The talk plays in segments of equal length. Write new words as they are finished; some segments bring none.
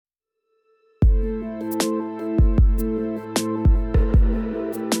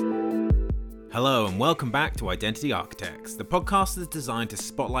and welcome back to Identity Architects, the podcast that's designed to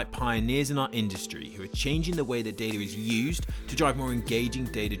spotlight pioneers in our industry who are changing the way that data is used to drive more engaging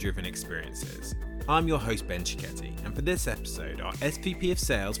data-driven experiences. I'm your host, Ben Cicchetti, and for this episode, our SVP of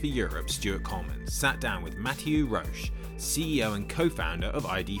Sales for Europe, Stuart Coleman, sat down with Mathieu Roche, CEO and co-founder of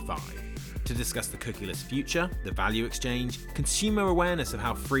ID5, to discuss the cookieless future, the value exchange, consumer awareness of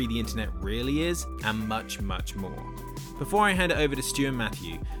how free the internet really is, and much, much more. Before I hand it over to Stu and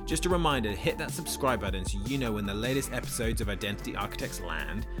Matthew, just a reminder to hit that subscribe button so you know when the latest episodes of Identity Architects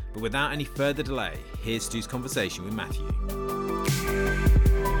land. But without any further delay, here's Stu's conversation with Matthew.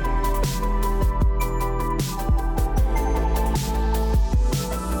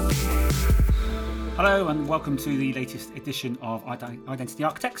 Hello and welcome to the latest edition of Identity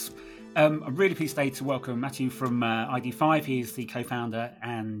Architects. I'm really pleased today to welcome Matthew from ID5. He is the co-founder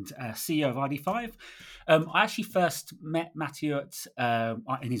and CEO of ID5. I actually first met Matthew in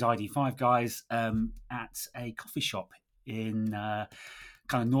his ID5 guys at a coffee shop in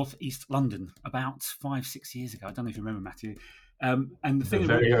kind of northeast London about 5-6 years ago. I don't know if you remember, Matthew. And the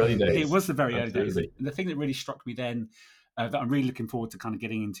thing early days. It was the very Absolutely. early days. And the thing that really struck me then that I'm really looking forward to kind of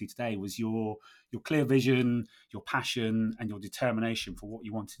getting into today was your clear vision, your passion, and your determination for what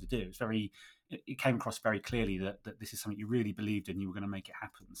you wanted to do. It came across very clearly that this is something you really believed in. You were going to make it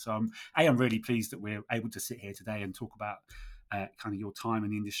happen. So, I'm really pleased that we're able to sit here today and talk about kind of your time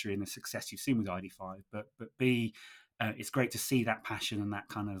in the industry and the success you've seen with ID5. But B, it's great to see that passion and that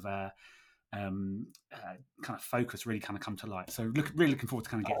kind of focus really kind of come to light. So really looking forward to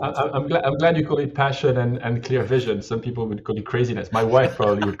kind of getting into it. I'm glad you call it passion and clear vision. Some people would call it craziness. My wife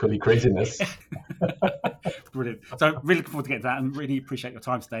probably would call it craziness. Brilliant. So really looking forward to getting to that and really appreciate your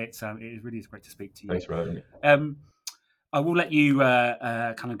time today. It really is great to speak to you. Thanks for having me. I will let you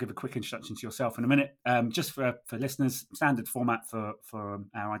kind of give a quick introduction to yourself in a minute. Just for listeners, standard format for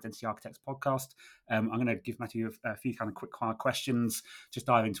our Identity Architects podcast. I'm going to give Matthew a few kind of quick fire questions, just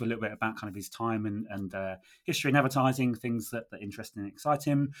dive into a little bit about kind of his time and history in advertising, things that interest and excite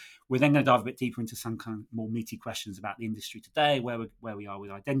him. We're then going to dive a bit deeper into some kind of more meaty questions about the industry today, where we are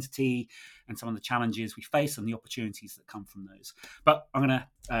with identity and some of the challenges we face and the opportunities that come from those. But I'm going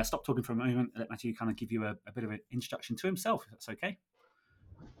to stop talking for a moment and let Matthew kind of give you a bit of an introduction to himself, if that's okay.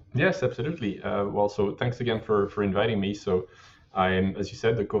 Yes, absolutely. So thanks again for inviting me. So I'm, as you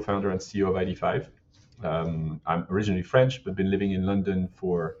said, the co-founder and CEO of ID5. I'm originally French, but been living in London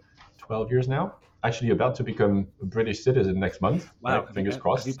for 12 years now. Actually about to become a British citizen next month. Wow. Right? Fingers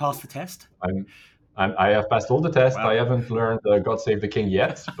crossed. Have you passed the test? I have passed all the tests. Wow. I haven't learned God Save the King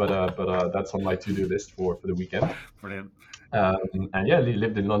yet, but that's on my to-do list for the weekend. Brilliant. And yeah,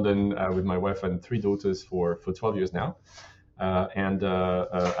 lived in London with my wife and 3 daughters for 12 years now.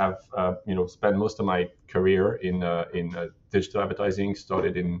 I've spent most of my career in digital advertising.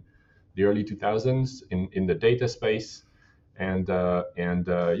 Started in the early 2000s in the data space, and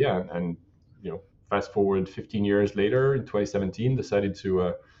fast forward 15 years later, in 2017, decided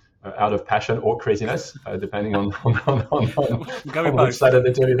to out of passion or craziness, depending on which side of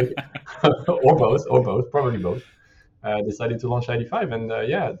the table, or both, probably both. Decided to launch ID5, and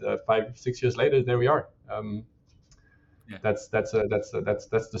 5-6 years later, there we are. That's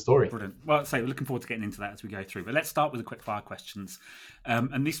the story. Brilliant. Well, so we're looking forward to getting into that as we go through. But let's start with the quick fire questions,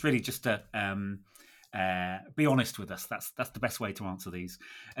 and this really just to be honest with us. That's the best way to answer these.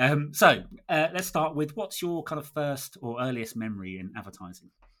 So let's start with, what's your kind of first or earliest memory in advertising?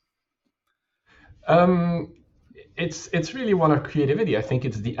 It's really one of creativity. I think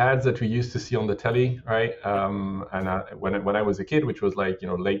it's the ads that we used to see on the telly, right? When I was a kid, which was like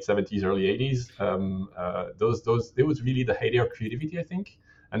late 70s, early 80s, it was really the heyday of creativity, I think.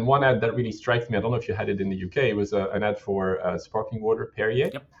 And one ad that really strikes me, I don't know if you had it in the UK, it was an ad for sparkling water,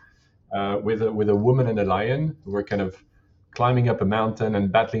 Perrier, with a woman and a lion who were kind of climbing up a mountain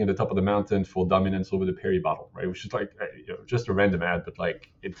and battling at the top of the mountain for dominance over the Perrier bottle, right? Which is like just a random ad, but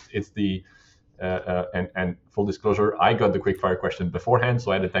like it's the and full disclosure, I got the quickfire question beforehand,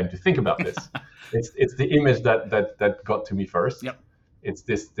 so I had the time to think about this. It's the image that got to me first. Yep. It's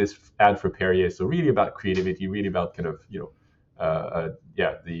this ad for Perrier. So really about creativity, really about kind of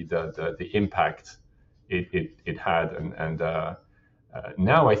the impact it had. And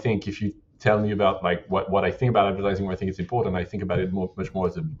now I think if you tell me about like what I think about advertising, where I think it's important, I think about it much more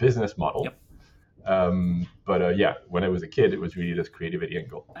as a business model. Yep. When I was a kid, it was really this creativity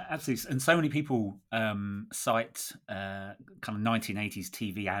angle. Absolutely. And so many people cite kind of 1980s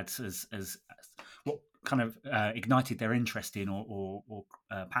TV ads as what kind of ignited their interest in or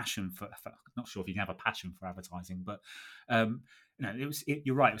passion for. Not sure if you can have a passion for advertising, but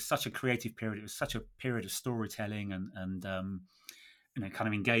you're right. It was such a creative period. It was such a period of storytelling and kind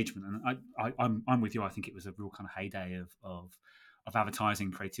of engagement. And I'm with you. I think it was a real kind of heyday of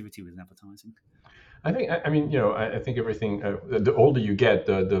advertising, creativity within advertising. I think everything. The older you get,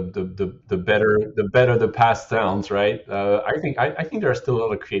 the better the past sounds, right? I think there are still a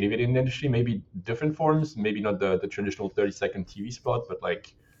lot of creativity in the industry. Maybe different forms. Maybe not the traditional 30-second TV spot, but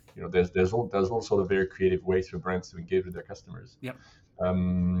like, there's all sort of very creative ways for brands to engage with their customers. Yep.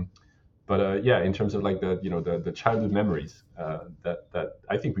 But in terms of like the childhood memories, that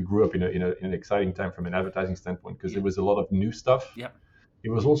I think we grew up in an exciting time from an advertising standpoint, because there was a lot of new stuff. Yeah. It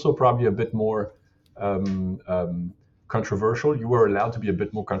was also probably a bit more controversial. You were allowed to be a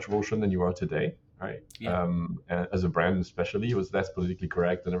bit more controversial than you are today, right? Yeah. As a brand, especially, it was less politically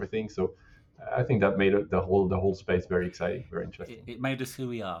correct and everything. So I think that made the whole space very exciting, very interesting. It made us who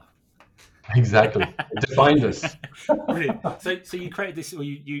we are. Exactly, it defined us. Brilliant. So you created this, or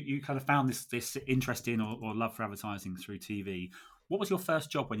you kind of found this interest in or love for advertising through TV. What was your first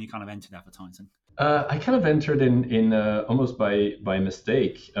job when you kind of entered advertising? I kind of entered in almost by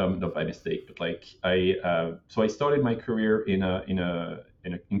mistake, not by mistake, but like I started my career in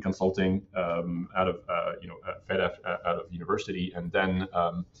consulting out of FedF out of university, and then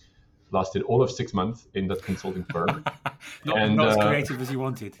lasted all of 6 months in that consulting firm. not as creative as you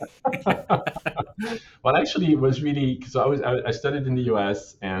wanted. Well, actually, it was really because I studied in the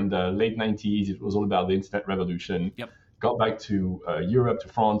US, and late 90s, it was all about the internet revolution. Yep. Got back to Europe, to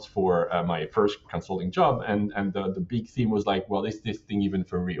France for my first consulting job, and the big theme was like, well, is this thing even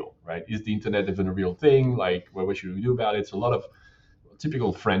for real, right? Is the internet even a real thing? Like, what should we do about it? It's a lot of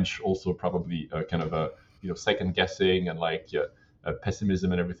typical French, also probably kind of a second guessing and like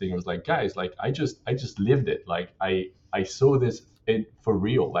pessimism and everything. I was like, guys, like I just lived it. Like I saw this for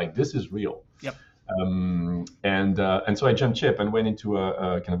real. Like this is real. Yep. And so I jumped ship and went into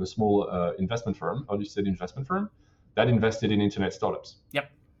a kind of a small investment firm, early-stage investment firm, that invested in internet startups. Yep.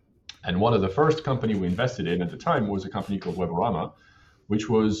 And one of the first company we invested in at the time was a company called Weborama, which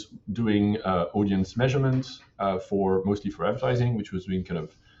was doing audience measurement mostly for advertising, which was doing kind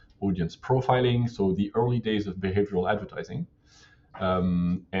of audience profiling. So the early days of behavioral advertising.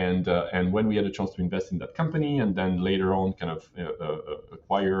 And when we had a chance to invest in that company, and then later on kind of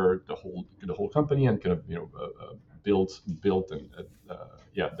acquire the whole company and kind of built and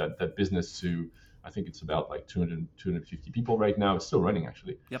that business to, I think it's about like 250 people right now. It's still running,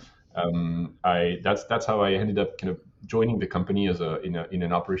 actually. Yep. That's how I ended up kind of joining the company as in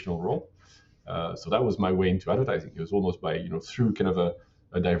an operational role. So that was my way into advertising. It was almost by through kind of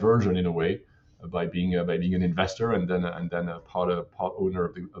a diversion in a way, by being an investor and then a part owner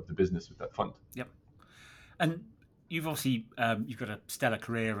of the business with that fund. Yep. And you've obviously you've got a stellar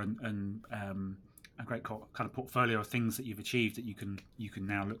career and a great kind of portfolio of things that you've achieved that you can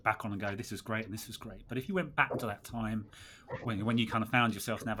now look back on and go, this is great and this was great. But if you went back to that time when you kind of found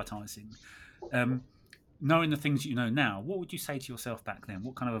yourself in advertising, knowing the things you know now, what would you say to yourself back then?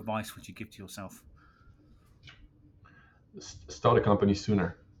 What kind of advice would you give to yourself? Start a company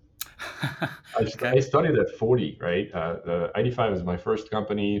sooner. I started at 40, right? ID5 was my first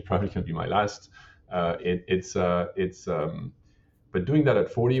company, probably going to be my last. But doing that at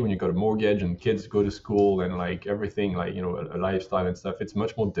 40, when you got a mortgage and kids go to school and like everything, like a lifestyle and stuff, it's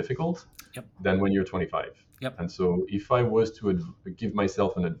much more difficult than when you're 25. Yep. And so, if I was to give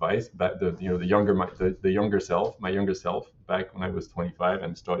myself an advice, back the younger self, my younger self, back when I was 25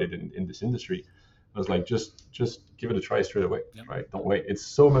 and started in this industry, I was like, just give it a try straight away, right? Don't wait. It's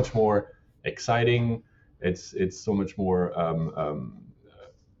so much more exciting. It's so much more.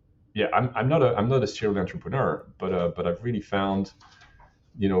 I'm not a serial entrepreneur, but I've really found,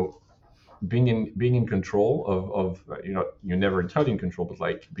 being in control of you're never entirely in control, but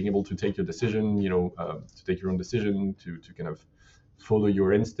like being able to take your decision, to take your own decision, to kind of follow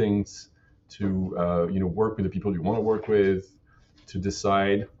your instincts, to work with the people you want to work with, to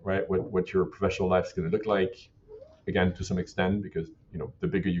decide, right, what your professional life is going to look like, again, to some extent, because the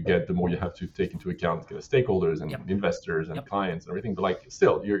bigger you get, the more you have to take into account kind of stakeholders and investors and clients and everything. But like,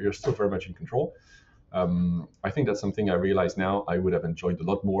 still, you're still very much in control. I think that's something I realize now I would have enjoyed a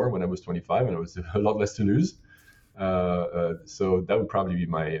lot more when I was 25 and it was a lot less to lose. So that would probably be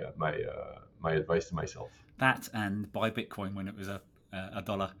my advice to myself. That and buy Bitcoin when it was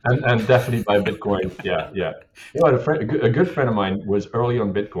 $1. And definitely buy Bitcoin. Yeah. A good friend of mine was early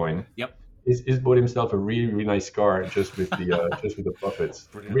on Bitcoin. Yep. He's bought himself a really, really nice car just with the profits.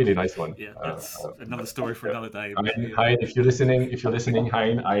 Brilliant. Really nice one. Yeah, that's another story for another day. Hein, if you're listening,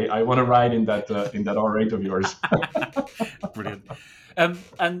 Hein, I want to ride in that R8 of yours. Brilliant.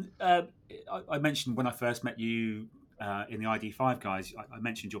 I mentioned when I first met you, in the ID5 guys, I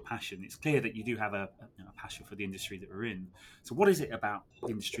mentioned your passion. It's clear that you do have a passion for the industry that we're in. So what is it about the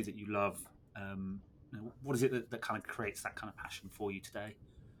industry that you love? What is it that kind of creates that kind of passion for you today?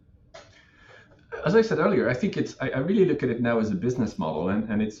 As I said earlier, I think I really look at it now as a business model,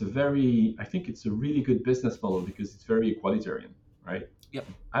 and I think it's a really good business model because it's very egalitarian, right? Yep.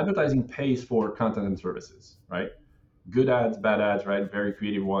 Advertising pays for content and services, right? Good ads, bad ads, right? Very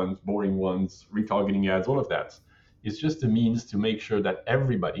creative ones, boring ones, retargeting ads, all of that. It's just a means to make sure that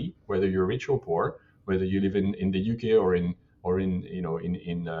everybody, whether you're rich or poor, whether you live in the UK or in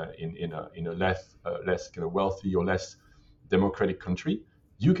a less kind of wealthy or less democratic country,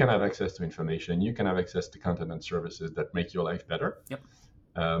 you can have access to information. You can have access to content and services that make your life better. Yep.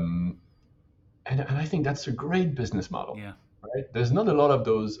 And I think that's a great business model. Yeah. Right? There's not a lot of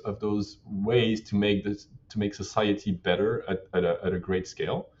those ways to make society better at a great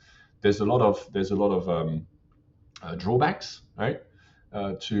scale. There's a lot of drawbacks, right,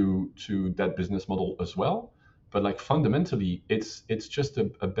 to that business model as well. But like fundamentally, it's just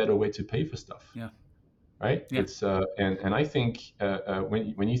a better way to pay for stuff. Yeah. Right. Yeah. It's and I think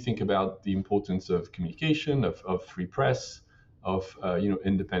when you think about the importance of communication, of free press, of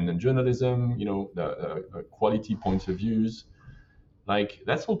independent journalism, the quality points of views, like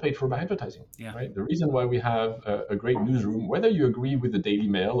that's all paid for by advertising. Yeah. Right. The reason why we have a great newsroom, whether you agree with the Daily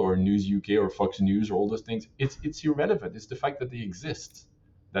Mail or News UK or Fox News or all those things, it's irrelevant. It's the fact that they exist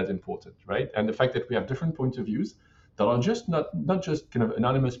that's important, right? And the fact that we have different points of views that are just not just kind of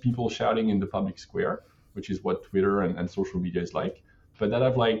anonymous people shouting in the public square, which is what Twitter and social media is like, but that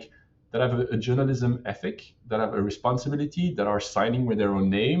have a journalism ethic, that have a responsibility, that are signing with their own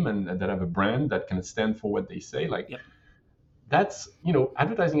name, and that have a brand that can stand for what they say. Like, yep. That's,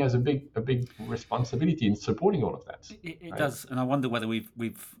 advertising has a big responsibility in supporting all of that. It right? does, and I wonder whether we've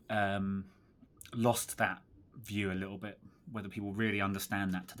lost that view a little bit. Whether people really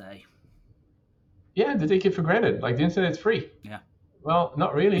understand that today. Yeah, they take it for granted. Like the internet's free. Yeah. Well,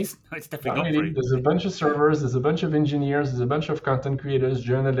 not really. It's definitely not really. Free. There's a bunch of servers, there's a bunch of engineers, there's a bunch of content creators,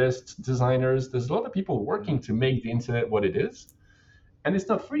 journalists, designers. There's a lot of people working to make the internet what it is. And it's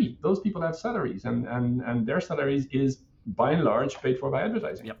not free. Those people have salaries, and their salaries is by and large paid for by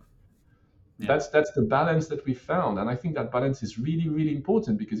advertising. Yep. Yeah. That's the balance that we found. And I think that balance is really, really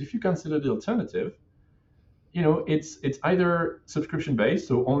important, because if you consider the alternative, it's either subscription based,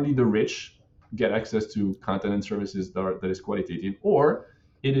 so only the rich get access to content and services that is qualitative, or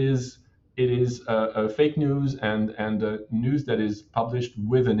it is fake news and news that is published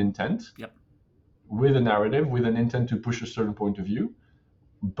with an intent, yep. with a narrative, with an intent to push a certain point of view,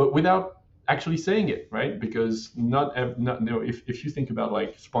 but without actually saying it, right? Because if you think about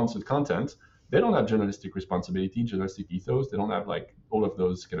like sponsored content, they don't have journalistic responsibility, journalistic ethos. They don't have like all of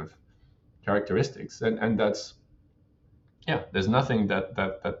those kind of characteristics, and that's there's nothing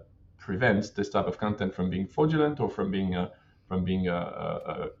that prevents this type of content from being fraudulent or from being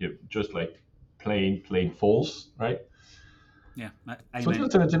just like plain false, right? Yeah. So the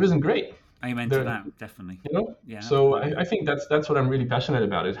alternative isn't great. Amen to that, definitely. Yeah. So I think that's what I'm really passionate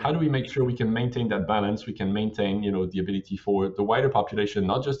about. Is how do we make sure we can maintain that balance? We can maintain the ability for the wider population,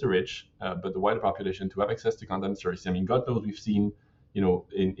 not just the rich, but the wider population to have access to content services. I mean, God knows we've seen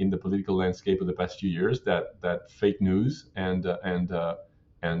in the political landscape of the past few years that fake news and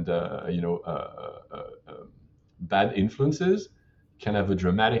bad influences can have a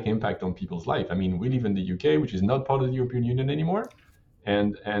dramatic impact on people's life. I mean, we live in the UK, which is not part of the European Union anymore,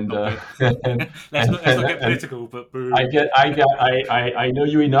 and let's not get political, but I know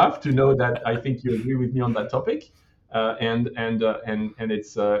you enough to know that I think you agree with me on that topic, and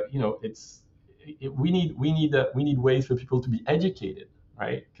it's we need ways for people to be educated,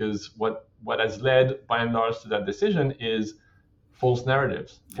 right? Because what has led by and large to that decision is false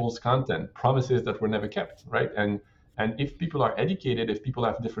narratives, false content, promises that were never kept, right? And if people are educated, if people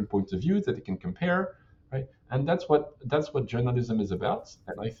have different points of view that they can compare, right? And that's what journalism is about.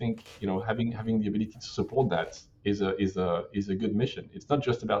 And I think having the ability to support that is a good mission. It's not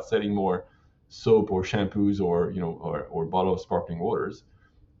just about selling more soap or shampoos or bottle of sparkling waters.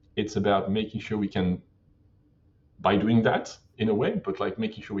 It's about making sure we can, by doing that in a way, but like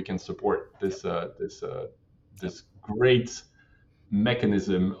making sure we can support this great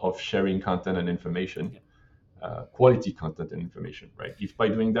mechanism of sharing content and information, quality content and information, right? If by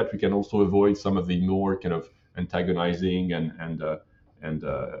doing that we can also avoid some of the more kind of antagonizing and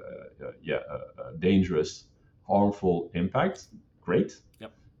dangerous, harmful impacts, great.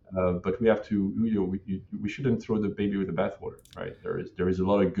 Yep. But we have to, we shouldn't throw the baby with the bathwater, right? There is a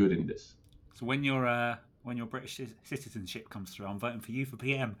lot of good in this. So when you're when your British citizenship comes through, I'm voting for you for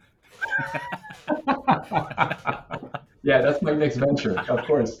PM. Yeah, that's my next venture, of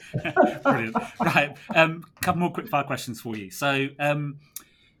course. Brilliant. Right. Couple more quick fire questions for you. So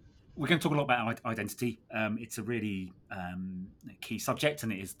we're going to talk a lot about identity. It's a really key subject,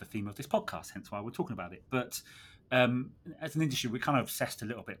 and it is the theme of this podcast, hence why we're talking about it. But as an industry, we're kind of obsessed a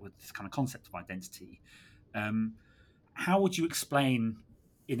little bit with this kind of concept of identity. How would you explain,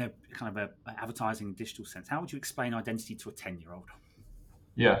 in a kind of a advertising digital sense, how would you explain identity to a 10-year-old?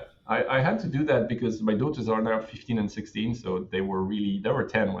 Yeah, I had to do that because my daughters are now 15 and 16, so they were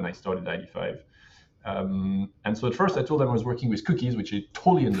 10 when I started ID5. And so at first I told them I was working with cookies, which I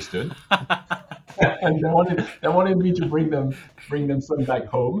totally understood, and they wanted me to bring them some back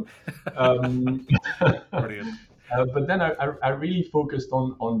home. Brilliant. But then I really focused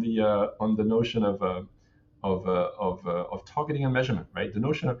on the notion of targeting and measurement, right? The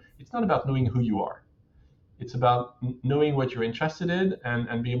notion of, it's not about knowing who you are. It's about knowing what you're interested in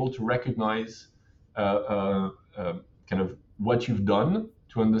and be able to recognize kind of what you've done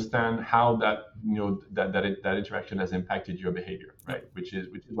to understand how that that interaction has impacted your behavior, right? Which is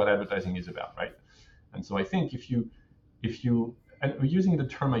what advertising is about, right? And so I think if you and we're using the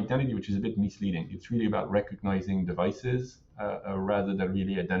term identity, which is a bit misleading. It's really about recognizing devices rather than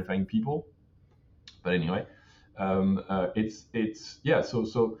really identifying people. But anyway, it's yeah.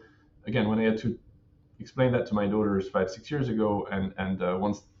 So again, when I had to explain that to my daughters 5-6 years ago, and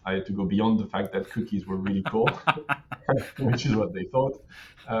once I had to go beyond the fact that cookies were really cool, which is what they thought.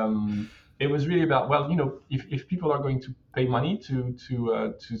 It was really about, well, if people are going to pay money to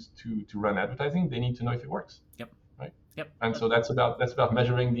run advertising, they need to know if it works. Yep. Right. Yep. And so that's about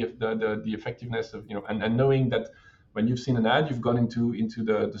measuring the effectiveness of and knowing that when you've seen an ad, you've gone into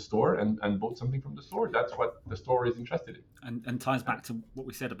the store and bought something from the store. That's what the store is interested in. And ties back to what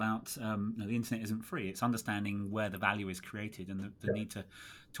we said about the internet isn't free. It's understanding where the value is created and the need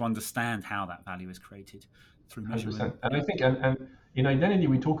to understand how that value is created through measurement. 100%. And I think and in identity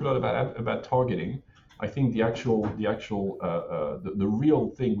we talk a lot about targeting. I think the real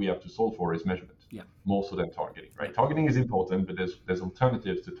thing we have to solve for is measurement. Yeah. More so than targeting, right? Targeting is important, but there's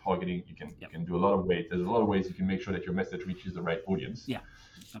alternatives to targeting. You can do a lot of ways. There's a lot of ways you can make sure that your message reaches the right audience. Yeah.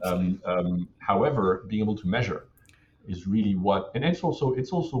 Absolutely. However, being able to measure is really what, and it's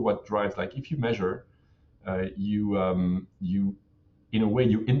also what drives. Like if you measure, you in a way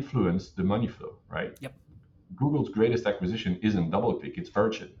you influence the money flow, right? Yep. Google's greatest acquisition isn't DoubleClick, it's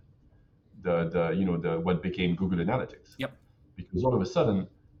Virgin, the what became Google Analytics. Yep. Because all of a sudden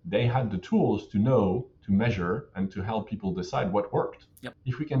they had the tools to know, to measure, and to help people decide what worked. Yep.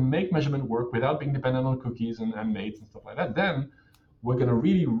 If we can make measurement work without being dependent on cookies and mates and stuff like that, then we're going to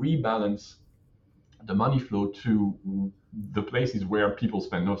really rebalance the money flow to the places where people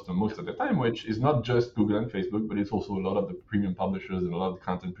spend most of the time, which is not just Google and Facebook, but it's also a lot of the premium publishers and a lot of the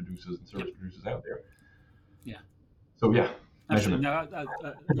content producers and service producers out there. Yeah. So yeah. Absolutely. No,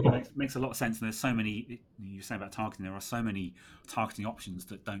 makes a lot of sense. And there's so many, you were saying about targeting, there are so many targeting options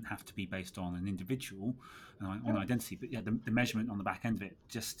that don't have to be based on an individual and on identity. But yeah, the measurement on the back end of it,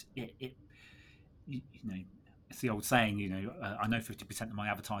 just it's the old saying, I know 50% of my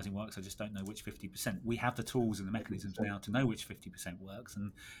advertising works, I just don't know which 50%. We have the tools and the mechanisms now to know which 50% works.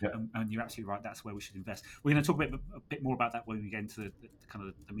 And you're absolutely right, that's where we should invest. We're going to talk a bit more about that when we get into the kind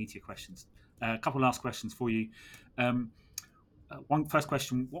of the meatier questions. A couple of last questions for you. One first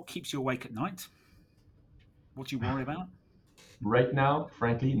question: what keeps you awake at night? What do you worry about? Right now,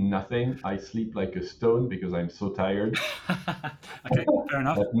 frankly, nothing. I sleep like a stone because I'm so tired. Okay, fair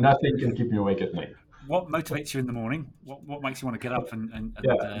enough. But nothing can keep me awake at night. What motivates you in the morning? What makes you want to get up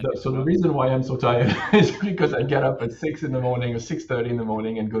so the reason why I'm so tired is because I get up at 6 in the morning or 6:30 in the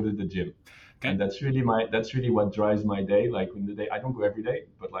morning and go to the gym. Okay. And that's really what drives my day. Like in the day, I don't go every day,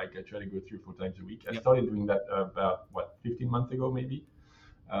 but like I try to go 3 or 4 times a week. I started doing that about 15 months ago, maybe,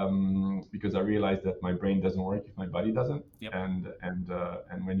 because I realized that my brain doesn't work if my body doesn't. Yep.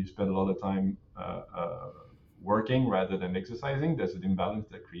 And when you spend a lot of time working rather than exercising, there's an imbalance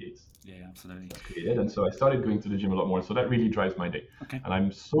that creates. Yeah, absolutely. Created. And so I started going to the gym a lot more. So that really drives my day. Okay. And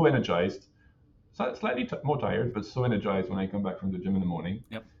I'm so energized, slightly more tired, but so energized when I come back from the gym in the morning.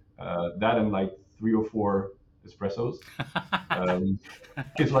 Yep. That and like 3 or 4 espressos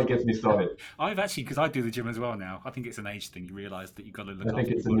is what gets me started. I've actually, because I do the gym as well now, I think it's an age thing. You realise that you've got to look after I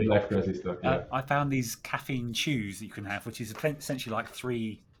think it's your body. a midlife crisis stuff. Yeah. I found these caffeine chews that you can have, which is essentially like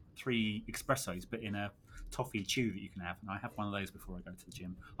three espressos, but in a toffee chew that you can have. And I have one of those before I go to the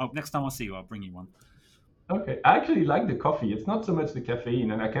gym. Oh, next time I see you, I'll bring you one. Okay, I actually like the coffee. It's not so much the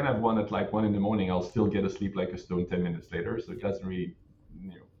caffeine, and I can have one at like 1 in the morning. I'll still get asleep like a stone 10 minutes later, so it doesn't really,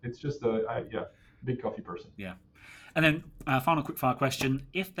 it's just big coffee person. Yeah. And then final quick fire question: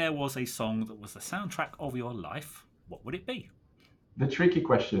 if there was a song that was the soundtrack of your life, what would it be? The tricky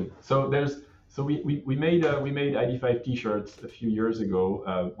question. So we made ID5 T-shirts a few years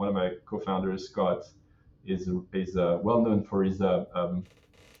ago. One of my co-founders, Scott, is well known for his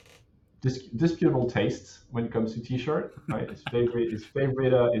disputable tastes when it comes to T-shirt. Right?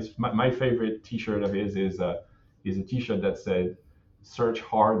 My favorite T-shirt of his is a T-shirt that said search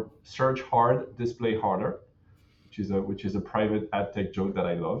hard, display harder, which is a private ad tech joke that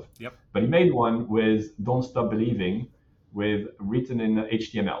I love. Yep. But he made one with "Don't Stop Believing" with written in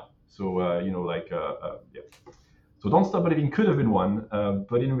HTML. So yeah. So "Don't Stop Believing" could have been one,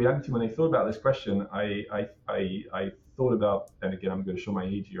 but in reality, when I thought about this question, I thought about, and again, I'm going to show my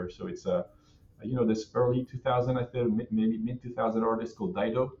age here. So it's this early 2000, I think maybe mid 2000 artist called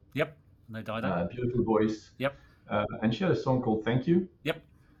Dido. Yep. No Dido. Beautiful voice. Yep. And she had a song called "Thank You." Yep.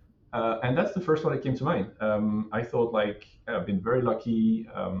 And that's the first one that came to mind. I thought, like, I've been very lucky.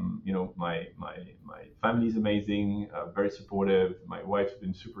 My family is amazing, very supportive. My wife's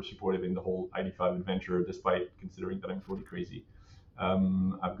been super supportive in the whole ID5 adventure, despite considering that I'm totally crazy.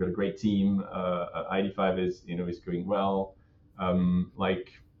 I've got a great team. ID5 is going well.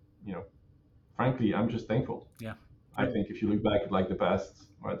 Frankly, I'm just thankful. Yeah. I think if you look back at like the past,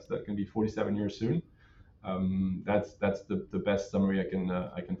 that can be 47 years soon. That's the best summary I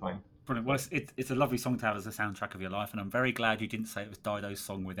can find. Brilliant. Well, it's a lovely song to have as a soundtrack of your life, and I'm very glad you didn't say it was Dido's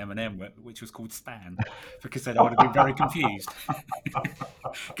song with Eminem, which was called "Stan," because then I would have been very confused.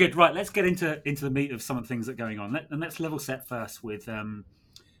 Good. Right. Let's get into the meat of some of the things that are going on, and let's level set first with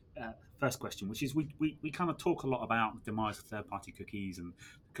first question, which is we kind of talk a lot about the demise of third-party cookies and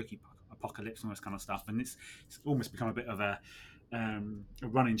cookie apocalypse and all this kind of stuff, and it's almost become a bit of a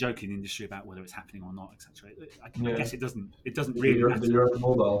running joke in the industry about whether it's happening or not, etc. I guess it doesn't really matter. The year of the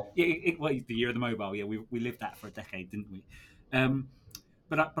mobile. Yeah, the year of the mobile. Yeah, we lived that for a decade, didn't we?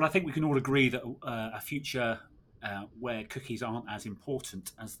 But I think we can all agree that a future where cookies aren't as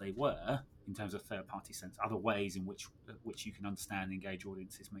important as they were in terms of third-party sense, other ways in which you can understand and engage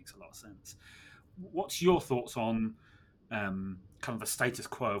audiences makes a lot of sense. What's your thoughts on kind of the status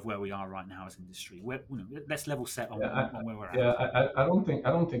quo of where we are right now as industry? Let's level set on where we're at. Yeah, I don't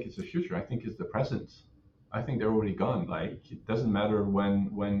think it's the future. I think it's the present. I think they're already gone. Like, it doesn't matter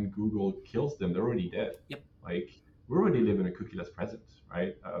when Google kills them; they're already dead. Yep. Like, we already live in a cookieless present,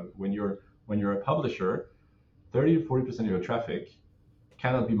 right? When you're a publisher, 30 to 40% of your traffic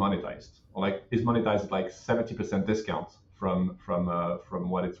cannot be monetized, or like is monetized at like 70% discount from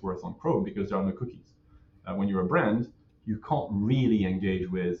what it's worth on Chrome because there are no cookies. When you're a brand, you can't really engage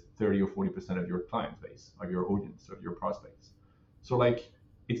with 30 or 40% of your client base, of your audience, of your prospects. So like,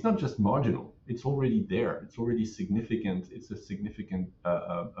 it's not just marginal, it's already there. It's already significant. It's a significant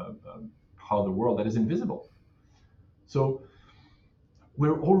part of the world that is invisible. So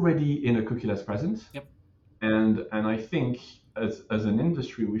we're already in a cookieless present. Yep. And I think as an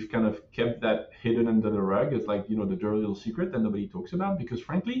industry, we've kind of kept that hidden under the rug as like, the dirty little secret that nobody talks about, because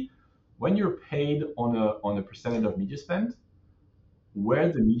frankly, when you're paid on a percentage of media spend,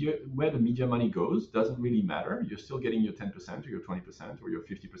 where the media money goes doesn't really matter. You're still getting your 10% or your 20% or your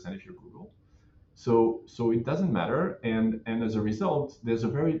 50% if you're Google. So it doesn't matter, and as a result, there's a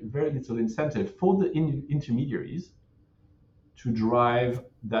very, very little incentive for the intermediaries to drive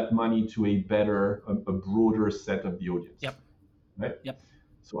that money to a broader set of the audience. Yep. Right. Yep.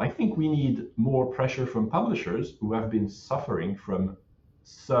 So I think we need more pressure from publishers who have been suffering from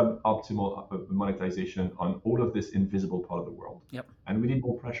suboptimal monetization on all of this invisible part of the world. Yep. And we need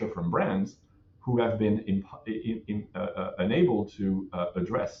more pressure from brands who have been unable to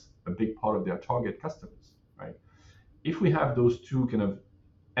address a big part of their target customers. Right. If we have those two kind of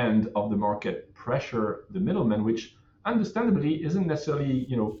end of the market pressure the middlemen, which understandably isn't necessarily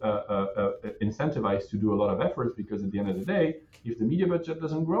incentivized to do a lot of efforts, because at the end of the day, if the media budget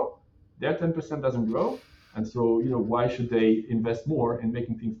doesn't grow, their 10% doesn't grow. And so, why should they invest more in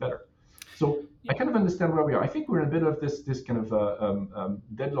making things better? So I kind of understand where we are. I think we're in a bit of this kind of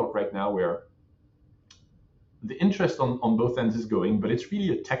deadlock right now, where the interest on both ends is going, but it's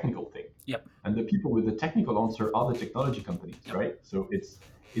really a technical thing. Yep. And the people with the technical answer are the technology companies, yep. Right? So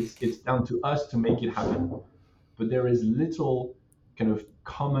it's down to us to make it happen. But there is little kind of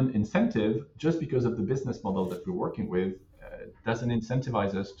common incentive, just because of the business model that we're working with. Doesn't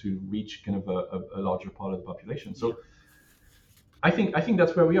incentivize us to reach kind of a larger part of the population. So I think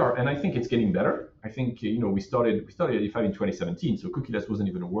that's where we are, and I think it's getting better. I think we started ID5 in 2017, so cookieless wasn't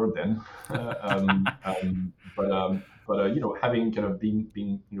even a word then. But having kind of been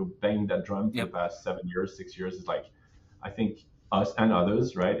banging that drum for the past 6 years is like, I think us and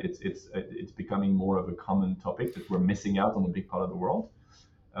others, right? It's becoming more of a common topic that we're missing out on a big part of the world.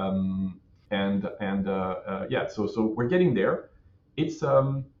 Yeah, so we're getting there. It's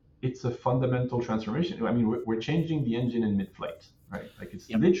a fundamental transformation. I mean, we're changing the engine in mid-flight, right? Like it's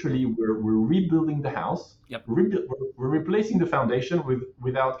literally we're rebuilding the house. We're replacing the foundation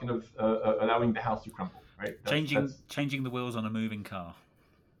without kind of allowing the house to crumble, right? Changing the wheels on a moving car.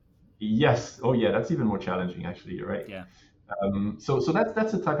 Yes. Oh yeah, that's even more challenging actually. You're right. Yeah. So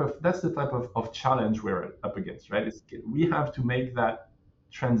that's the type of challenge we're up against, right? We have to make that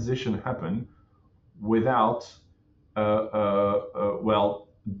transition happen without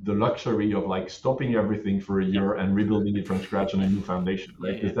the luxury of like stopping everything for a year and rebuilding it from scratch on a new foundation,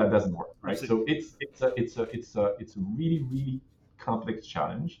 right? Because that doesn't work, right? Absolutely. So it's a really, really complex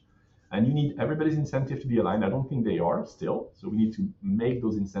challenge, and you need everybody's incentive to be aligned. I don't think they are still, so we need to make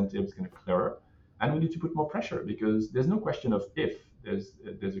those incentives kind of clearer, and we need to put more pressure, because there's no question of if,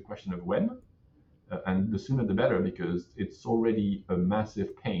 there's a question of when, and the sooner the better, because it's already a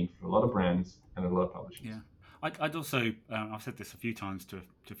massive pain for a lot of brands and a lot of publishers. Yeah. I'd also, I've said this a few times to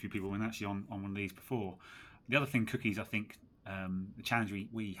a few people when actually on one of these before. The other thing, cookies, I think the challenge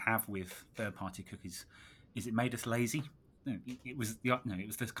we have with third-party cookies is it made us lazy. It was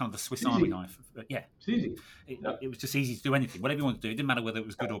this kind of the Swiss Army knife. Yeah, it's easy. It was just easy to do anything, whatever you want to do. It didn't matter whether it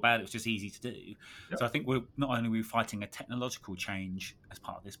was good or bad. It was just easy to do. Yep. So I think we're not only are we fighting a technological change as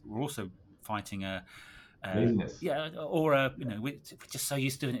part of this, but we're also fighting a laziness. Yeah, or we're just so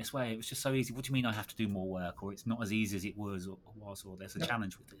used to doing it this way. It was just so easy. What do you mean I have to do more work, or it's not as easy as it was, or there's a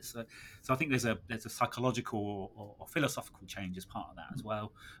challenge with this. So I think there's a psychological or philosophical change as part of that as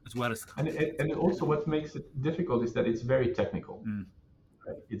well as the and also what makes it difficult is that it's very technical.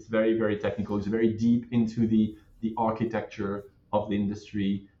 Right? It's very, very technical. It's very deep into the architecture of the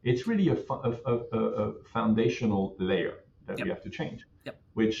industry. It's really a foundational layer that we have to change.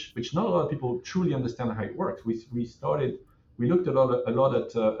 Which not a lot of people truly understand how it works. We looked a lot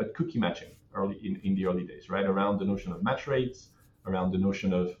at cookie matching in the early days, right? Around the notion of match rates, around the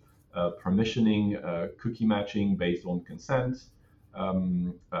notion of permissioning cookie matching based on consent,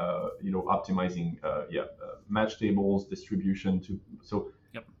 optimizing match tables, distribution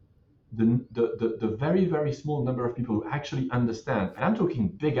the very, very small number of people who actually understand, and I'm talking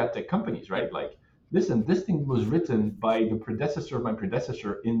big ad tech companies, right? Like, listen, this thing was written by the predecessor of my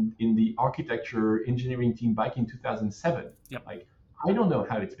predecessor in the architecture engineering team back in 2007. Like, I don't know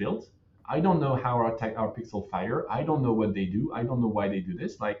how it's built. I don't know how our pixel fire. I don't know what they do. I don't know why they do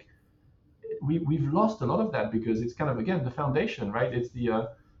this. Like, we've lost a lot of that because it's kind of, again, the foundation, right? It's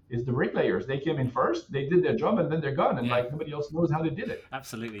the bricklayers. They came in first, they did their job, and then they're gone, and like nobody else knows how they did it.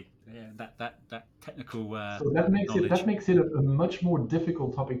 Absolutely, yeah. That technical. So that makes it a much more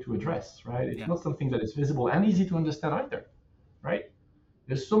difficult topic to address, right? It's not something that is visible and easy to understand either, right?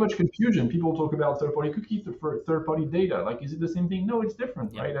 There's so much confusion. People talk about third-party cookies for third-party data. Like, is it the same thing? No, it's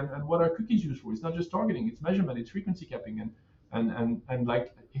different, right? And what are cookies used for? It's not just targeting; it's measurement, it's frequency capping, and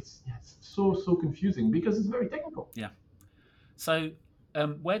like it's so confusing because it's very technical. Yeah. So.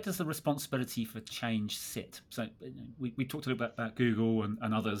 Where does the responsibility for change sit? So we talked a little bit about Google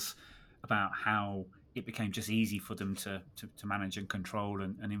and others about how it became just easy for them to manage and control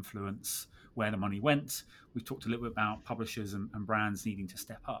and influence where the money went. We talked a little bit about publishers and brands needing to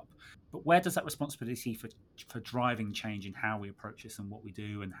step up. But where does that responsibility for driving change in how we approach this and what we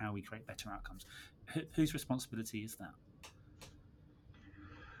do and how we create better outcomes? Whose responsibility is that?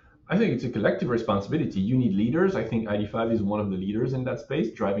 I think it's a collective responsibility. You need leaders. I think ID5 is one of the leaders in that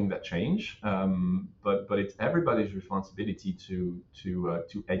space, driving that change. But it's everybody's responsibility to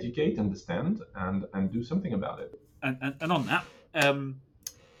educate, understand, and do something about it. And on that,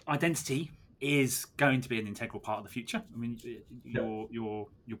 identity is going to be an integral part of the future. I mean, your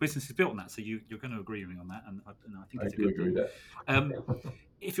business is built on that, so you're going to agree with me on that. And I think it's a good agree with that.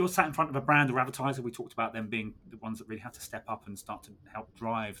 If you're sat in front of a brand or advertiser, we talked about them being the ones that really have to step up and start to help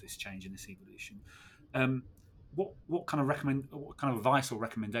drive this change and this evolution. What kind of advice or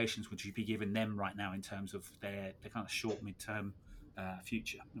recommendations would you be giving them right now in terms of their kind of short, mid-term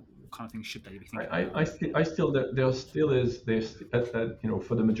future? What kind of things should they be thinking about? I still there still is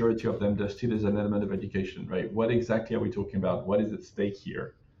for the majority of them there still is an element of education, right? What exactly are we talking about? What is at stake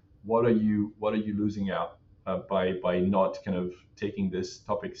here? What are you losing out by not kind of taking this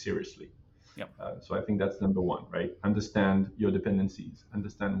topic seriously? So I think that's number one, right? Understand your dependencies,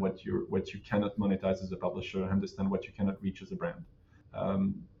 understand what you cannot monetize as a publisher, understand what you cannot reach as a brand.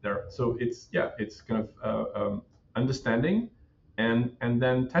 So it's kind of understanding and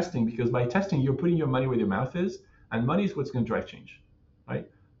then testing, because by testing you're putting your money where your mouth is, and money is what's going to drive change, right?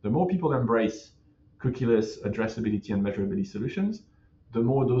 The more people embrace cookieless addressability and measurability solutions, the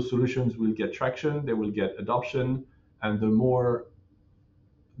more those solutions will get traction, they will get adoption, and the more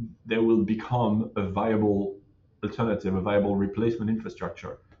they will become a viable alternative, a viable replacement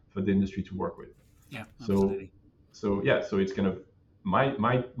infrastructure for the industry to work with. Yeah, absolutely. So it's kind of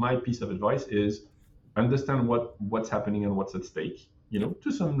my piece of advice is understand what's happening and what's at stake.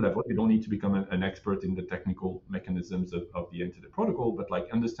 To some level, you don't need to become an expert in the technical mechanisms of the Internet protocol, but like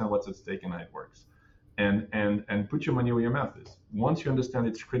understand what's at stake and how it works, and put your money where your mouth is. Once you understand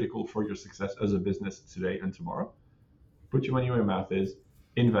it's critical for your success as a business today and tomorrow, put your money where your mouth is,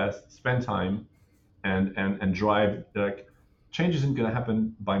 invest, spend time, and drive. Like, change isn't going to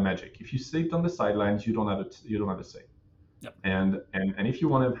happen by magic. If you sit on the sidelines, you don't have a say. Yep. And if you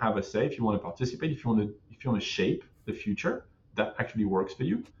want to have a say, if you want to participate, if you want to shape the future that actually works for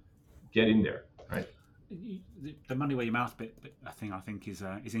you, get in there, right? The money where your mouth bit I think is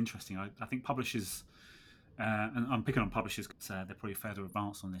interesting. I think publishers, and I'm picking on publishers because they're probably further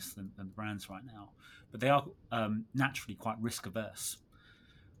advanced on this than brands right now, but they are naturally quite risk averse.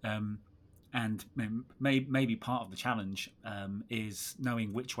 And maybe part of the challenge is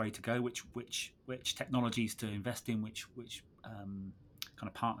knowing which way to go, which technologies to invest in, which kind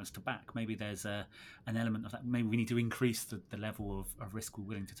of partners to back. Maybe there's an element of that. Maybe we need to increase the level of risk we're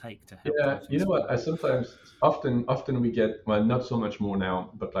willing to take to help. Yeah, you know what? Often we get, well, not so much more now,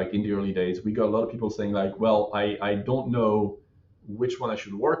 but like in the early days, we got a lot of people saying like, well, I don't know which one I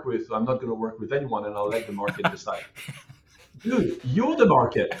should work with, so I'm not going to work with anyone, and I'll let the market decide. Dude, you're the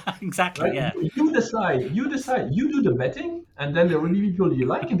market. Exactly. Right? Yeah. You decide. You do the betting, and then there will be people you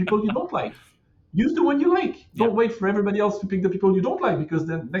like and people you don't like. Use the one you like. Don't wait for everybody else to pick the people you don't like, because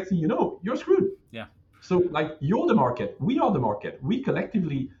then next thing you know, you're screwed. Yeah. So like, you're the market. We are the market. We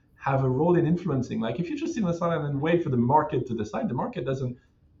collectively have a role in influencing. Like, if you just sit on the side and wait for the market to decide, the market doesn't.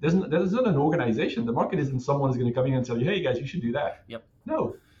 There's not an organization. The market isn't someone who's going to come in and tell you, hey guys, you should do that. Yep.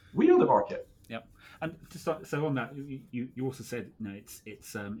 No, we are the market. Yep. And so on that, you also said,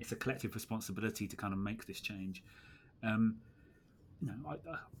 it's a collective responsibility to kind of make this change.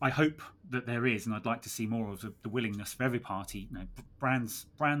 I hope that there is, and I'd like to see more of the willingness for every party, brands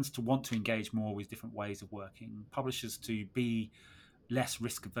to want to engage more with different ways of working, publishers to be less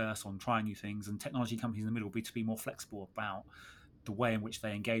risk averse on trying new things, and technology companies in the middle to be more flexible about the way in which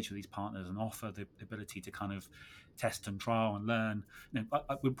they engage with these partners and offer the ability to kind of test and trial and learn.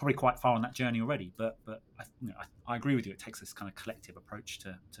 We're probably quite far on that journey already, but I agree with you. It takes this kind of collective approach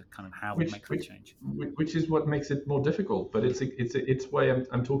to kind of how we make that change. Which is what makes it more difficult. But it's why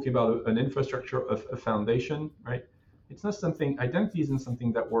I'm talking about an infrastructure of a foundation, right? It's not something. Identity isn't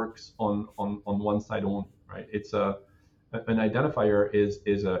something that works on one side only, right? It's an identifier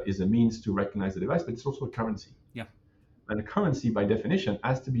is a means to recognize the device, but it's also a currency. Yeah. And a currency, by definition,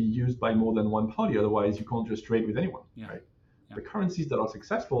 has to be used by more than one party. Otherwise, you can't just trade with anyone, right? Yeah. The currencies that are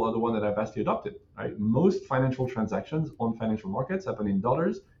successful are the ones that are vastly adopted, right? Most financial transactions on financial markets happen in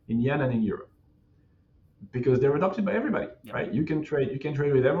dollars, in yen, and in euro, because they're adopted by everybody, right? You can trade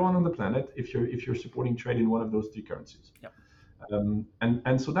with everyone on the planet if you're supporting trade in one of those three currencies. Yep.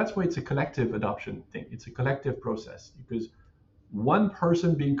 And so that's why it's a collective adoption thing. It's a collective process, because one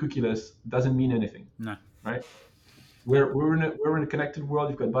person being cookieless doesn't mean anything. No. Right? We're in a connected world.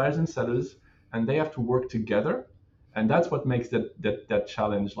 You've got buyers and sellers, and they have to work together, and that's what makes that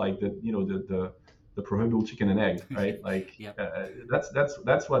challenge like the proverbial chicken and egg, right? Like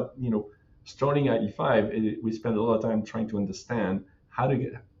that's what starting at E5. We spend a lot of time trying to understand how to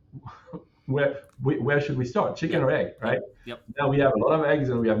get where should we start, chicken or egg, right? Yep. Now we have a lot of eggs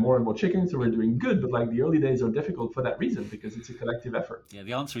and we have more and more chickens, so we're doing good. But like, the early days are difficult for that reason, because it's a collective effort. Yeah,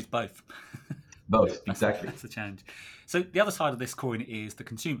 the answer is both. Both, exactly. That's the challenge. So the other side of this coin is the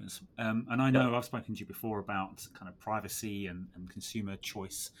consumers. And I know I've spoken to you before about kind of privacy and consumer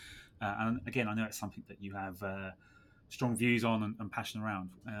choice. And again, I know it's something that you have strong views on and passion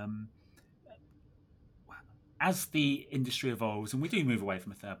around. As the industry evolves, and we do move away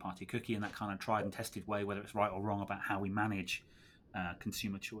from a third-party cookie and that kind of tried and tested way, whether it's right or wrong about how we manage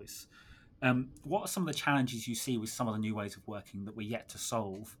consumer choice, what are some of the challenges you see with some of the new ways of working that we're yet to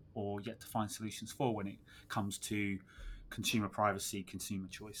solve or yet to find solutions for when it comes to consumer privacy, consumer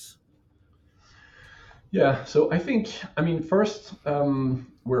choice? Yeah, so first,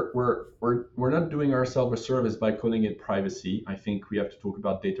 we're not doing ourselves a service by calling it privacy. I think we have to talk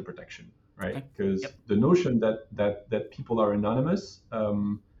about data protection, right? Because the notion that people are anonymous,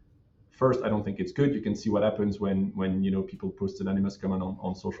 first, I don't think it's good. You can see what happens when people post anonymous comment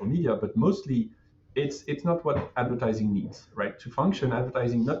on social media, but mostly it's not what advertising needs, right? To function,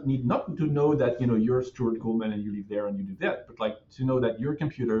 advertising not to know that you're Stuart Goldman and you live there and you do that, but like to know that your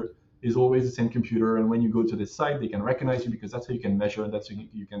computer is always the same computer, and when you go to this site, they can recognize you because that's how you can measure, and that's how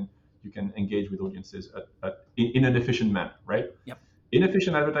you can engage with audiences in an efficient manner, right? Yep.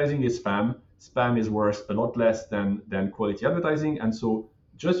 Inefficient advertising is spam. Spam is worth a lot less than quality advertising, and so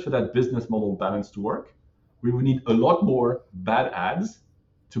just for that business model balance to work, we would need a lot more bad ads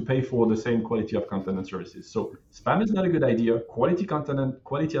to pay for the same quality of content and services. So spam is not a good idea. Quality content and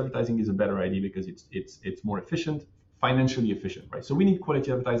quality advertising is a better idea because it's more efficient, financially efficient, right? So we need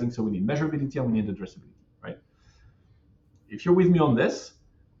quality advertising, so we need measurability and we need addressability, right? If you're with me on this,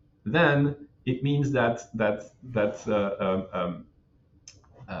 then it means that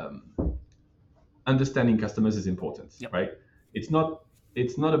understanding customers is important, yep. right? It's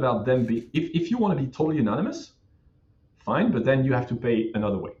not about them being. If you want to be totally anonymous, fine, but then you have to pay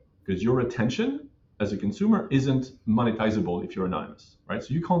another way because your attention as a consumer isn't monetizable if you're anonymous, right?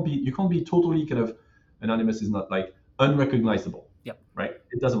 So you can't be totally kind of anonymous. Is not like unrecognizable. Yep. Right.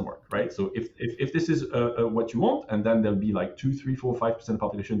 It doesn't work. Right. So if this is what you want, and then there'll be like 2, 3, 4, 5% of the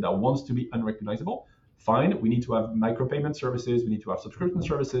population that wants to be unrecognizable, fine. We need to have micropayment services. We need to have subscription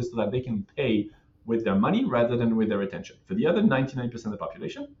services so that they can pay with their money rather than with their attention. For the other 99% of the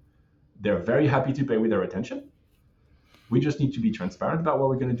population, they're very happy to pay with their attention. We just need to be transparent about what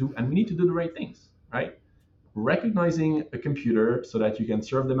we're going to do, and we need to do the right things, right? Recognizing a computer so that you can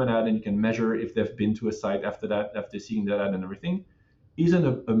serve them an ad and you can measure if they've been to a site after that, after seeing that ad and everything, isn't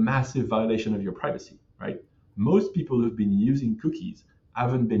a massive violation of your privacy, right? Most people who've been using cookies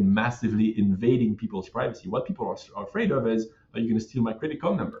haven't been massively invading people's privacy. What people are afraid of is, are you going to steal my credit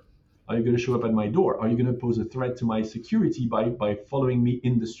card number? Are you going to show up at my door? Are you going to pose a threat to my security by following me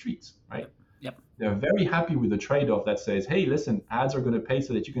in the streets, right? Yep. They're very happy with the trade-off that says, hey, listen, ads are going to pay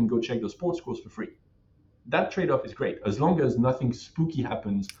so that you can go check those sports scores for free. That trade-off is great, as long as nothing spooky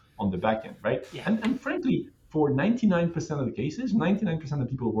happens on the back end, right? Yeah. And frankly, for 99% of the cases, 99% of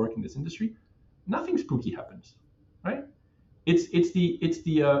people who work in this industry, nothing spooky happens, right? It's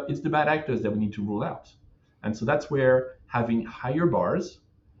the bad actors that we need to rule out. And so that's where having higher bars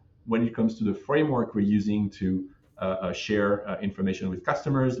when it comes to the framework we're using to share information with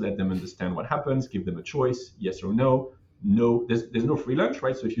customers, let them understand what happens, give them a choice, yes or no. No, there's no free lunch,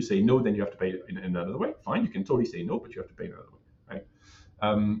 right? So if you say no, then you have to pay in another way. Fine, you can totally say no, but you have to pay another way,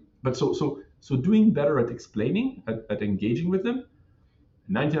 right? But so doing better at explaining, at engaging with them,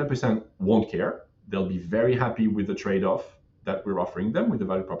 99% won't care. They'll be very happy with the trade-off that we're offering them, with the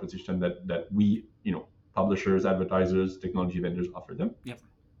value proposition that we, publishers, advertisers, technology vendors offer them. Yep.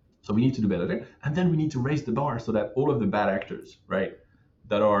 So we need to do better there, and then we need to raise the bar so that all of the bad actors, right,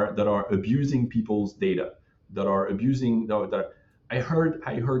 that are abusing people's data, that are abusing that. I heard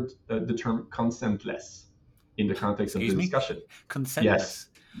the term consentless in the context of the discussion. Consentless.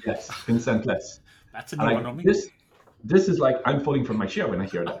 Yes, consentless. That's a new one on me. This is like I'm falling from my chair when I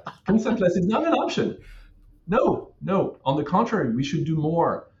hear that. Consentless is not an option. No. On the contrary, we should do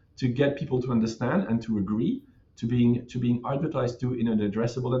more to get people to understand and to agree to being advertised to in an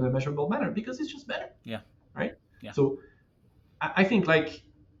addressable and a measurable manner, because it's just better. Yeah. Right. Yeah. So I think like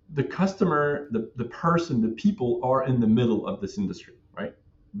the customer, the person, the people are in the middle of this industry, right?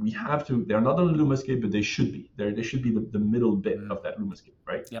 We have to. They're not on the Lumascape, but they should be. They should be the middle bit of that Lumascape,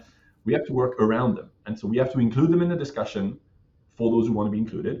 right? Yep. We have to work around them, and so we have to include them in the discussion for those who want to be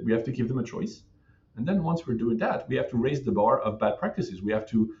included. We have to give them a choice. And then once we're doing that, we have to raise the bar of bad practices. We have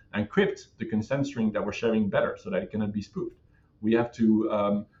to encrypt the consent string that we're sharing better so that it cannot be spoofed. We have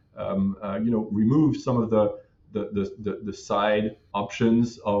to, remove some of the side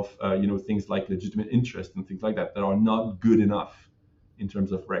options of, things like legitimate interest and things like that are not good enough in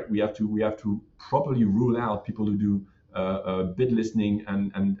terms of right. We have to properly rule out people who do bid listening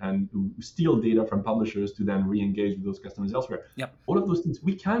and who steal data from publishers to then re-engage with those customers elsewhere. Yep. All of those things,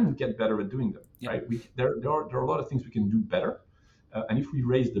 we can get better at doing them, yep. right? There are a lot of things we can do better, and if we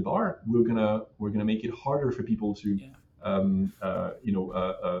raise the bar, we're gonna make it harder for people to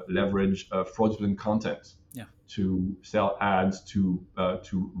leverage fraudulent content to sell ads to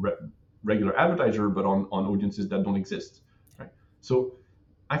regular advertiser, but on audiences that don't exist, right? So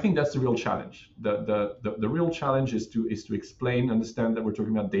I think that's the real challenge. The real challenge is to explain, understand that we're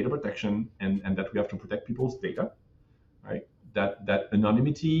talking about data protection and that we have to protect people's data, right? That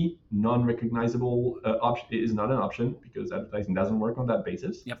anonymity, non-recognizable option is not an option because advertising doesn't work on that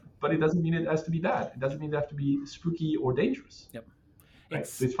basis. Yep. But it doesn't mean it has to be bad. It doesn't mean it has to be spooky or dangerous. Yep. Right?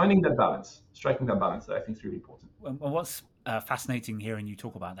 So it's finding that balance, striking that balance that I think is really important. Well, what's fascinating hearing you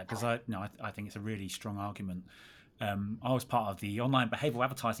talk about that, because I think it's a really strong argument. I was part of the Online Behavioural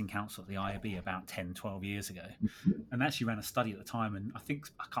Advertising Council at the IAB about 10, 12 years ago, and actually ran a study at the time, and I can't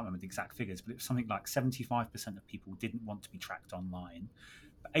remember the exact figures, but it was something like 75% of people didn't want to be tracked online,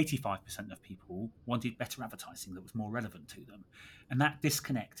 85% of people wanted better advertising that was more relevant to them. And that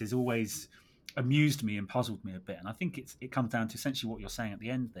disconnect has always amused me and puzzled me a bit. And I think it comes down to essentially what you're saying at the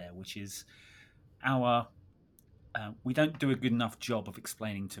end there, which is we don't do a good enough job of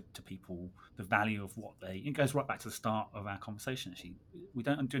explaining to people the value of what it goes right back to the start of our conversation, actually. We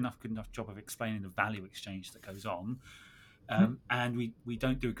don't do good enough job of explaining the value exchange that goes on. And we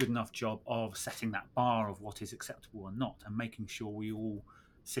don't do a good enough job of setting that bar of what is acceptable or not, and making sure we all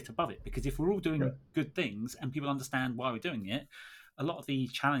sit above it. Because if we're all doing good things and people understand why we're doing it, a lot of the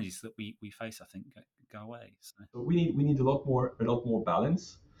challenges that we face, I think, go away. So we need a lot more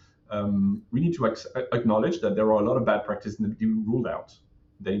balance. We need to acknowledge that there are a lot of bad practices that need to be ruled out,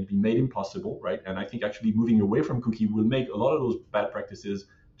 that need to be made impossible, right? And I think actually moving away from cookie will make a lot of those bad practices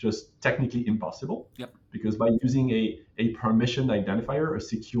just technically impossible. Yep. Because by using a permissioned identifier, a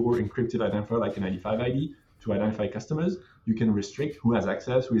secure encrypted identifier like an ID5 ID to identify customers, you can restrict who has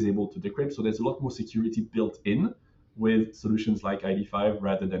access, who is able to decrypt. So there's a lot more security built in with solutions like ID5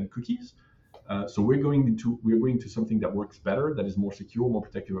 rather than cookies. So we're going to something that works better, that is more secure, more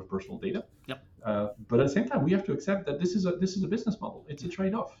protective of personal data. Yep. But at the same time, we have to accept that this is a business model. It's a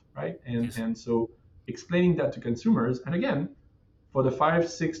trade-off, right? And so explaining that to consumers, and again, for the 5,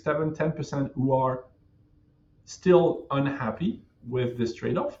 6, 7, 10% who are still unhappy with this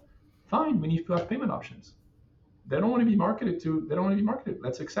trade-off, fine, we need to have payment options. They don't want to be marketed.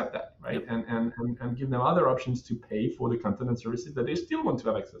 Let's accept that, right? Yep. And give them other options to pay for the content and services that they still want to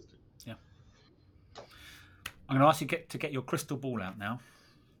have access to. Yeah. I'm going to ask you to get your crystal ball out now.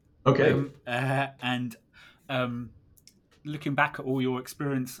 Okay. Looking back at all your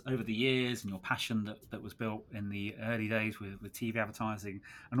experience over the years and your passion that was built in the early days with TV advertising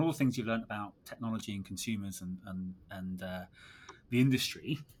and all the things you've learned about technology and consumers and the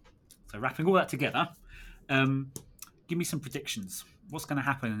industry. So wrapping all that together, give me some predictions. What's going to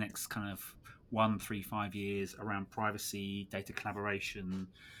happen in the next kind of 1, 3, 5 years around privacy, data collaboration?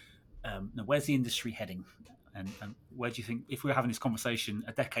 Where's the industry heading? And where do you think, if we're having this conversation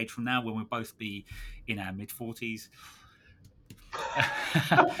a decade from now when we'll both be in our mid-40s,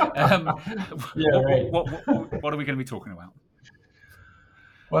 what are we going to be talking about?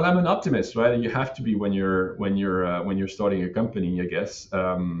 Well, I'm an optimist, right? You have to be when you're starting a company, I guess.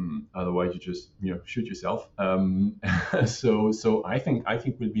 Otherwise, you just shoot yourself. So I think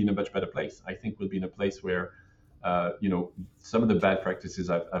we'll be in a much better place. I think we'll be in a place where some of the bad practices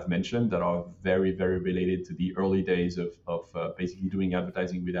I've mentioned that are very, very related to the early days of basically doing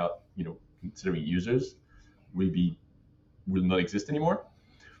advertising without considering users will not exist anymore.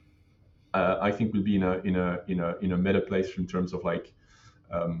 I think we'll be in a better place in terms of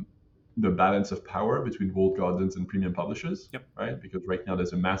the balance of power between walled gardens and premium publishers. Yep. Right? Because right now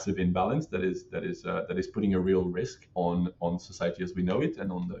there's a massive imbalance that is putting a real risk on society as we know it,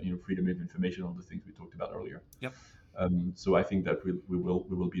 and on the freedom of information, all the things we talked about earlier. Yep. So I think that we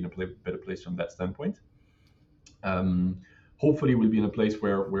will be in a better place from that standpoint. Hopefully, we'll be in a place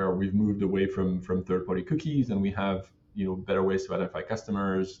where we've moved away from third-party cookies, and we have better ways to identify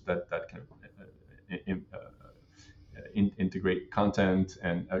customers that can integrate content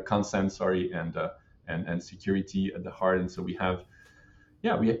and consent, and security at the heart. And so we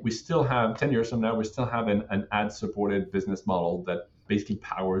still have 10 years from now, we still have an ad-supported business model that basically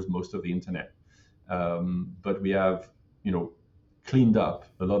powers most of the internet. But we have cleaned up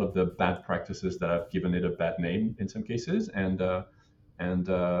a lot of the bad practices that have given it a bad name in some cases, and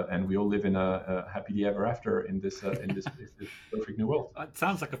we all live in a happily ever after in this perfect new world. It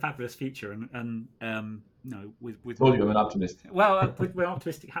sounds like a fabulous future, and with told you I'm an optimist. Well, with an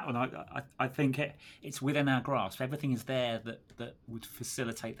optimistic hat on, I think it's within our grasp. Everything is there that would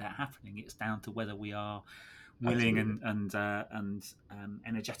facilitate that happening. It's down to whether we are willing and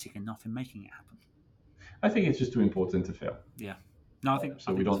energetic enough in making it happen. I think it's just too important to fail. Yeah. No, I think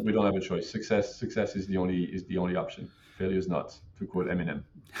so. We don't have a choice. Success is the only option. Failure is not, to quote Eminem.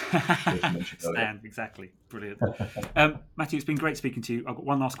 Stan, exactly. Brilliant. Matthew, it's been great speaking to you. I've got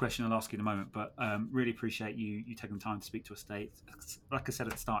one last question I'll ask you in a moment, but really appreciate you taking the time to speak to us today. Like I said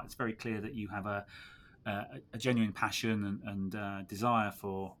at the start, it's very clear that you have a genuine passion and desire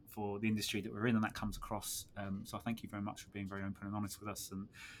for the industry that we're in, and that comes across. So I thank you very much for being very open and honest with us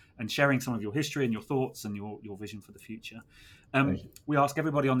and sharing some of your history and your thoughts and your vision for the future. We ask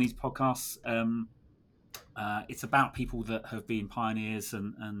everybody on these podcasts, it's about people that have been pioneers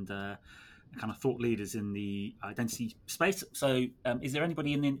and kind of thought leaders in the identity space. So is there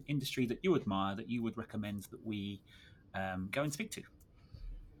anybody in the industry that you admire that you would recommend that we go and speak to?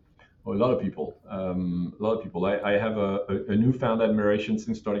 a lot of people. I have a newfound admiration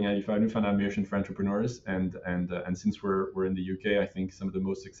since starting Adify, newfound admiration for entrepreneurs, and since we're in the UK, I think some of the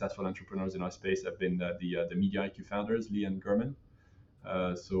most successful entrepreneurs in our space have been the Media IQ founders, Lee and Gurman.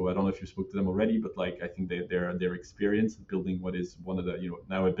 So I don't know if you spoke to them already, but like I think their experience building what is one of the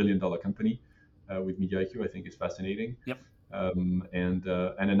now $1 billion company with Media IQ, I think is fascinating. Yep. And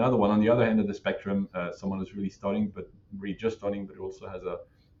another one on the other end of the spectrum, someone who's really just starting, but also has a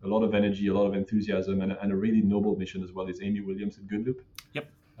lot of energy, a lot of enthusiasm, and a really noble mission as well, is Amy Williams at Goodloop. Yep.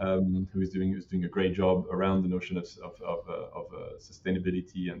 Who's doing a great job around the notion of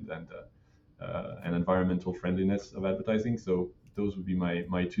sustainability and environmental friendliness of advertising. So those would be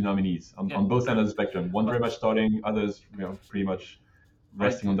my two nominees on both ends of the spectrum. One very much starting, others pretty much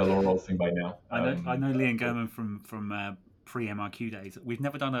resting on their laurels thing by now. I know Lee and Gurman from pre-MRQ days. We've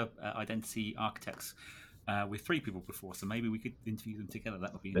never done a identity architects with three people before, so maybe we could interview them together.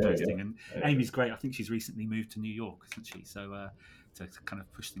 That would be interesting. And Amy's great. I think she's recently moved to New York, isn't she? So to kind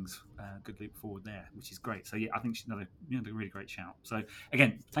of push things Goodloop forward there, which is great. So I think she's another really great shout. So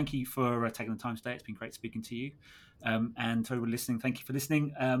again, thank you for taking the time today. It's been great speaking to you. And to everyone listening, thank you for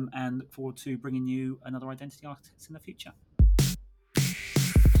listening, and look forward to bringing you another Identity Architects in the future.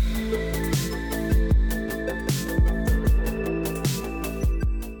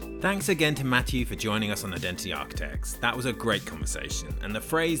 Thanks again to Matthew for joining us on Identity Architects. That was a great conversation, and the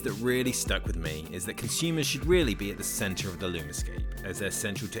phrase that really stuck with me is that consumers should really be at the centre of the Lumascape, as they're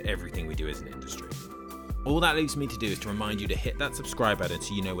central to everything we do as an industry. All that leaves me to do is to remind you to hit that subscribe button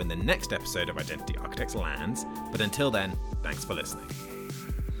so you know when the next episode of Identity Architects lands, but until then, thanks for listening.